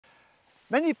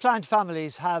Many plant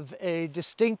families have a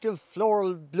distinctive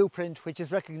floral blueprint which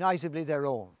is recognisably their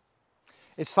own.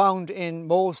 It's found in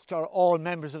most or all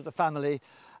members of the family.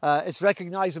 It's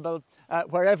recognisable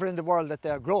wherever in the world that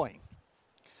they're growing.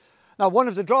 Now, one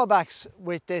of the drawbacks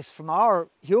with this from our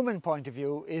human point of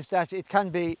view is that it can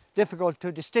be difficult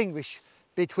to distinguish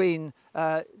between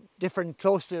different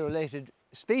closely related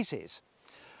species.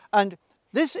 And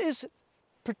this is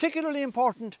particularly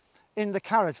important in the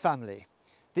carrot family,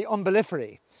 the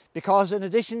umbelliferae, because in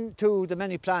addition to the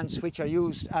many plants which are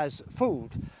used as food,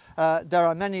 there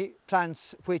are many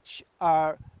plants which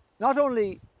are not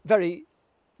only very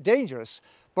dangerous,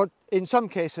 but in some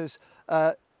cases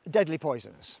deadly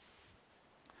poisonous.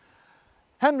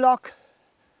 Hemlock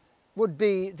would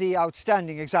be the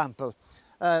outstanding example.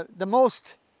 The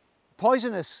most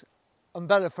poisonous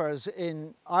umbellifers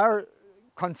in our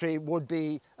country would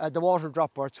be the water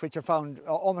dropworts, which are found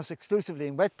almost exclusively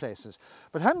in wet places.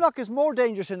 But hemlock is more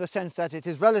dangerous in the sense that it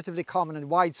is relatively common and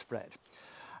widespread.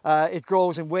 It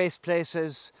grows in waste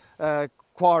places,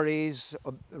 quarries,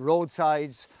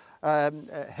 roadsides,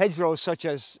 hedgerows such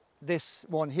as this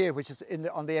one here, which is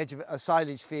on the edge of a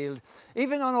silage field,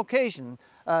 even on occasion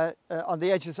on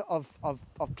the edges of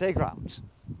playgrounds.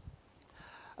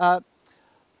 And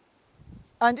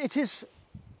it is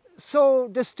so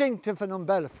distinctive an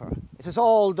umbellifer. It has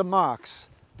all the marks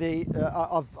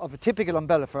of a typical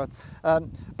umbellifer.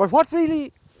 But what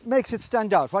really makes it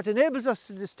stand out, what enables us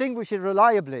to distinguish it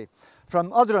reliably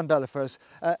from other umbellifers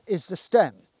is the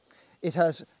stem. It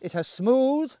has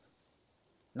smooth,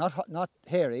 not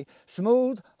hairy,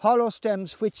 smooth, hollow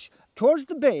stems which towards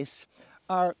the base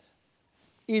are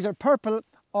either purple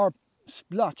or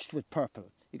splotched with purple.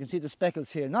 You can see the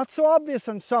speckles here, not so obvious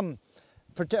on some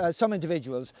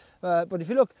individuals, but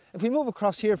if we move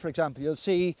across here, for example, you'll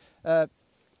see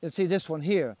this one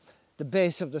here. The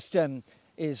base of the stem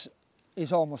is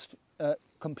almost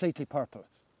completely purple.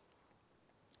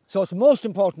 So it's most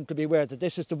important to be aware that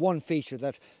this is the one feature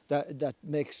that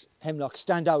makes hemlock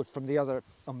stand out from the other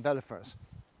umbellifers.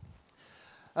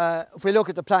 If we look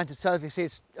at the plant itself, you see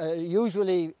it's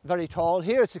usually very tall.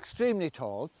 Here it's extremely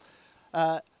tall,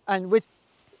 and with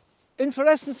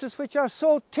inflorescences which are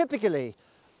so typically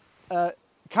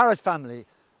carrot family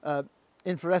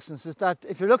inflorescences that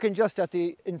if you're looking just at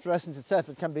the inflorescence itself,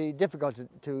 it can be difficult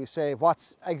to say what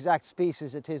exact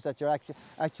species it is that you're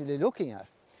actually looking at.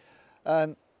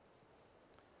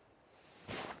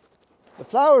 The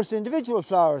flowers, the individual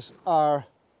flowers, are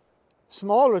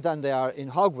smaller than they are in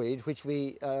hogweed, which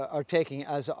we are taking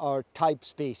as our type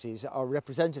species, our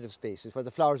representative species, where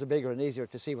the flowers are bigger and easier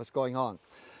to see what's going on.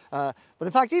 But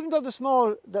in fact, even though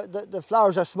the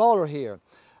flowers are smaller here,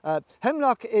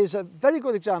 hemlock is a very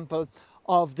good example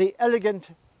of the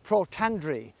elegant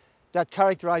protandry that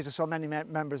characterises so many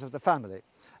members of the family.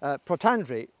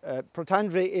 Protandry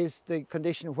is the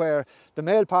condition where the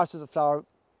male parts of the flower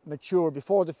mature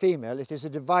before the female. It is a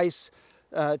device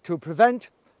to prevent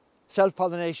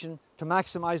self-pollination, to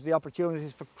maximise the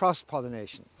opportunities for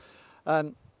cross-pollination.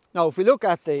 Now, if we look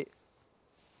at the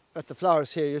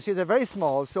flowers here, you see they're very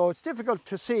small, so it's difficult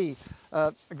to see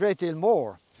a great deal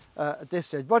more at this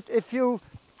stage. But if you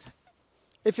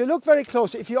look very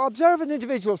closely, if you observe an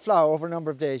individual flower over a number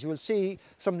of days, you will see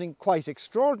something quite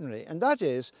extraordinary, and that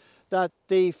is that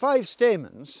the 5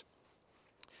 stamens,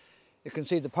 you can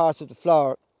see the parts of the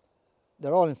flower,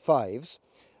 they're all in 5s.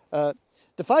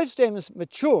 The 5 stamens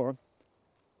mature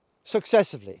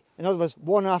successively, in other words,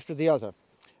 one after the other.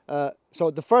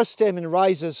 So the first stamen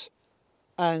rises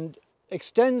and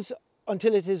extends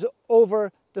until it is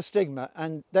over the stigma,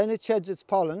 and then it sheds its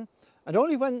pollen, and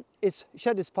only when it's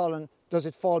shed its pollen does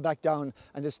it fall back down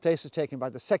and its place is taken by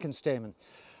the second stamen.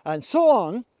 And so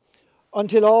on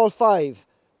until all 5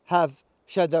 have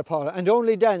shed their pollen, and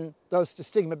only then does the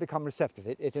stigma become receptive.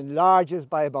 It enlarges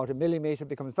by about 1 millimetre,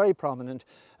 becomes very prominent,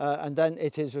 and then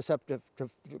it is receptive to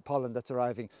pollen that's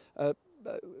arriving,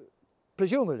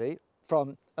 presumably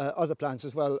from other plants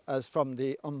as well as from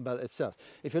the umbel itself.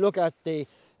 If you look at the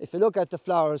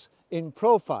flowers in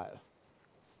profile,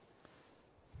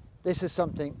 this is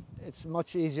something it's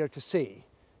much easier to see.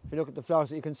 If you look at the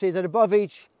flowers, you can see that above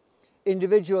each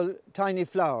individual tiny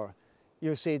flower,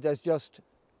 you see there's just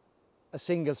a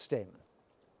single stamen.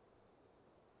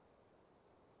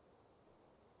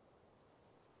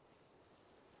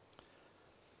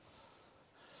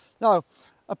 Now,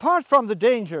 apart from the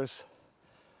dangers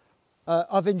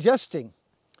of ingesting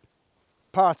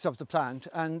parts of the plant,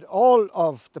 and all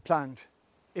of the plant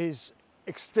is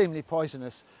extremely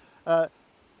poisonous,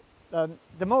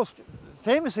 the most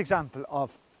famous example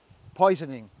of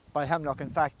poisoning by hemlock, in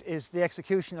fact, is the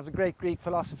execution of the great Greek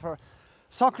philosopher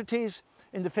Socrates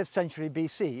in the 5th century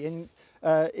BC.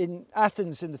 In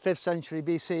Athens in the 5th century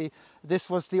BC, this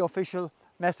was the official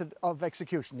method of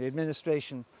execution, the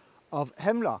administration of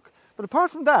hemlock. But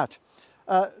apart from that,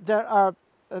 there are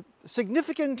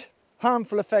significant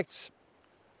harmful effects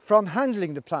from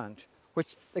handling the plant,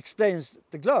 which explains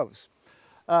the gloves.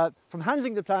 From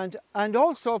handling the plant and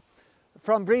also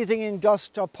from breathing in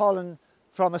dust or pollen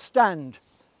from a stand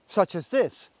such as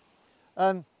this.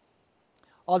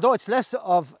 Although it's less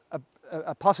of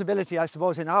a possibility, I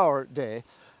suppose, in our day,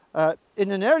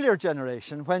 in an earlier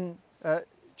generation when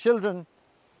children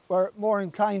were more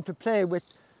inclined to play with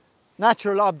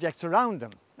natural objects around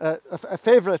them, a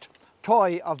favourite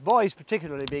toy of boys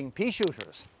particularly being pea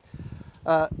shooters,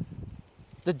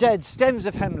 the dead stems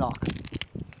of hemlock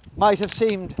might have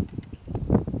seemed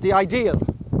the ideal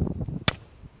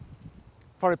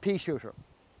for a pea shooter.